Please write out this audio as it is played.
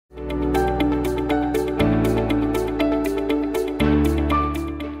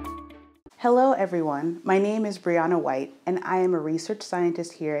Hello everyone, my name is Brianna White and I am a research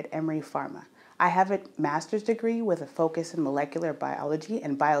scientist here at Emery Pharma. I have a master's degree with a focus in molecular biology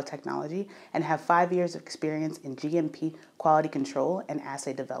and biotechnology and have 5 years of experience in GMP quality control and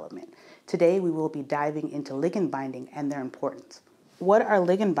assay development. Today we will be diving into ligand binding and their importance. What are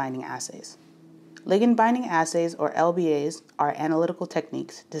ligand binding assays? Ligand binding assays, or LBAs, are analytical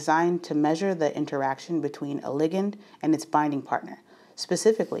techniques designed to measure the interaction between a ligand and its binding partner.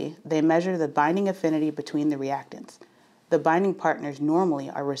 Specifically, they measure the binding affinity between the reactants. The binding partners normally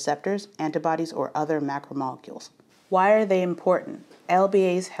are receptors, antibodies, or other macromolecules. Why are they important?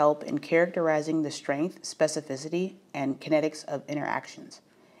 LBAs help in characterizing the strength, specificity, and kinetics of interactions.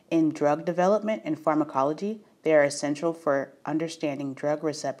 In drug development and pharmacology, they are essential for understanding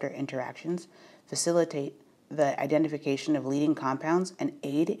drug-receptor interactions, facilitate the identification of leading compounds, and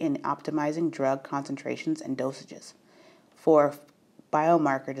aid in optimizing drug concentrations and dosages. For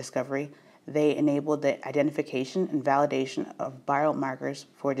biomarker discovery, they enable the identification and validation of biomarkers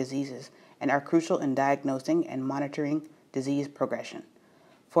for diseases and are crucial in diagnosing and monitoring disease progression.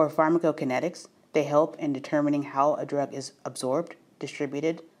 For pharmacokinetics, they help in determining how a drug is absorbed,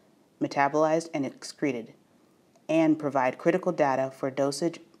 distributed, metabolized, and excreted, and provide critical data for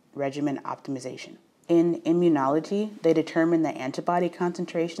dosage regimen optimization. In immunology, they determine the antibody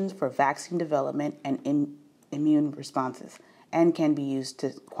concentrations for vaccine development and immune responses, and can be used to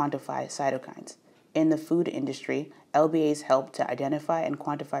quantify cytokines. In the food industry, LBAs help to identify and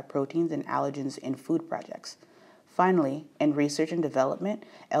quantify proteins and allergens in food projects. Finally, in research and development,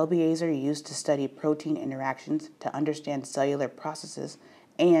 LBAs are used to study protein interactions, to understand cellular processes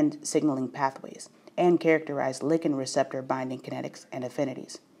and signaling pathways, and characterize ligand receptor binding kinetics and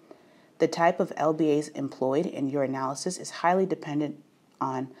affinities. The type of LBAs employed in your analysis is highly dependent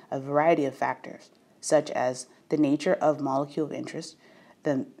on a variety of factors, such as the nature of molecule of interest,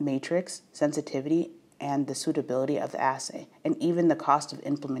 the matrix, sensitivity, and the suitability of the assay, and even the cost of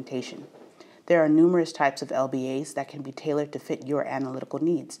implementation. There are numerous types of LBAs that can be tailored to fit your analytical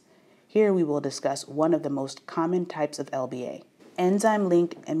needs. Here we will discuss one of the most common types of LBA.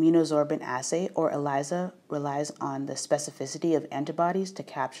 Enzyme-linked Immunosorbent Assay, or ELISA, relies on the specificity of antibodies to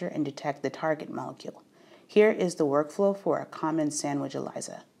capture and detect the target molecule. Here is the workflow for a common sandwich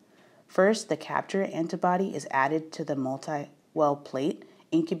ELISA. First, the capture antibody is added to the multi-well plate,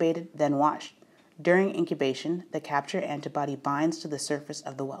 incubated, then washed. During incubation, the capture antibody binds to the surface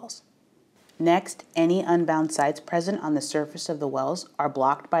of the wells. Next, any unbound sites present on the surface of the wells are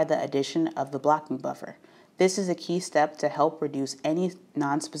blocked by the addition of the blocking buffer. This is a key step to help reduce any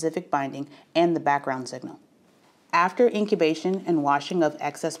nonspecific binding and the background signal. After incubation and washing of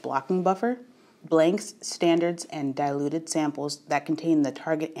excess blocking buffer, blanks, standards, and diluted samples that contain the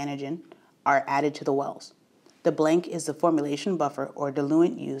target antigen are added to the wells. The blank is the formulation buffer or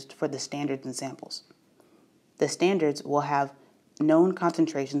diluent used for the standards and samples. The standards will have known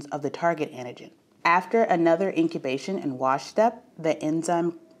concentrations of the target antigen. After another incubation and wash step, the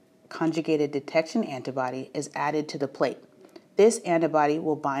enzyme conjugated detection antibody is added to the plate. This antibody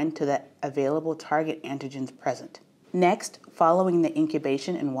will bind to the available target antigens present. Next, following the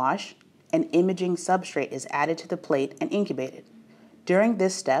incubation and wash, an imaging substrate is added to the plate and incubated. During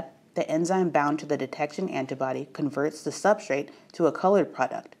this step, the enzyme bound to the detection antibody converts the substrate to a colored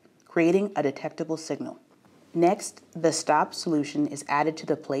product, creating a detectable signal. Next, the stop solution is added to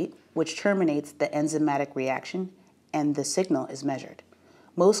the plate, which terminates the enzymatic reaction, and the signal is measured.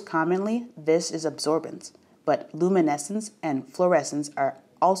 Most commonly, this is absorbance, but luminescence and fluorescence are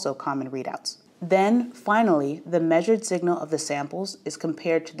also common readouts. Then, finally, the measured signal of the samples is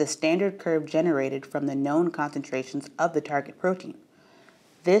compared to the standard curve generated from the known concentrations of the target protein.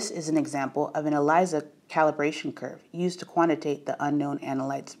 This is an example of an ELISA calibration curve used to quantitate the unknown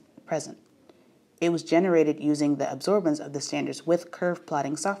analytes present. It was generated using the absorbance of the standards with curve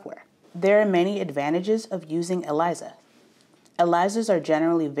plotting software. There are many advantages of using ELISA. ELISAs are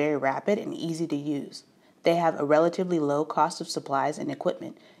generally very rapid and easy to use. They have a relatively low cost of supplies and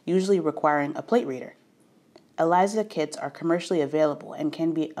equipment, usually requiring a plate reader. ELISA kits are commercially available and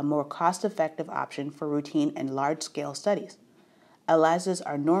can be a more cost-effective option for routine and large-scale studies. ELISAs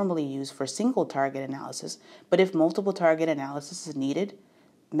are normally used for single target analysis, but if multiple target analysis is needed,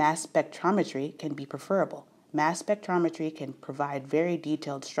 mass spectrometry can be preferable. Mass spectrometry can provide very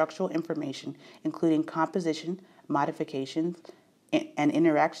detailed structural information, including composition, modifications, and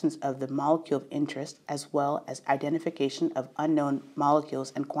interactions of the molecule of interest, as well as identification of unknown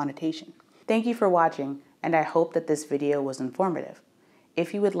molecules and quantitation. Thank you for watching, and I hope that this video was informative.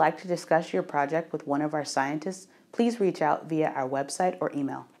 If you would like to discuss your project with one of our scientists, please reach out via our website or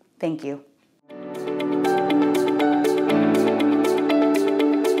email. Thank you.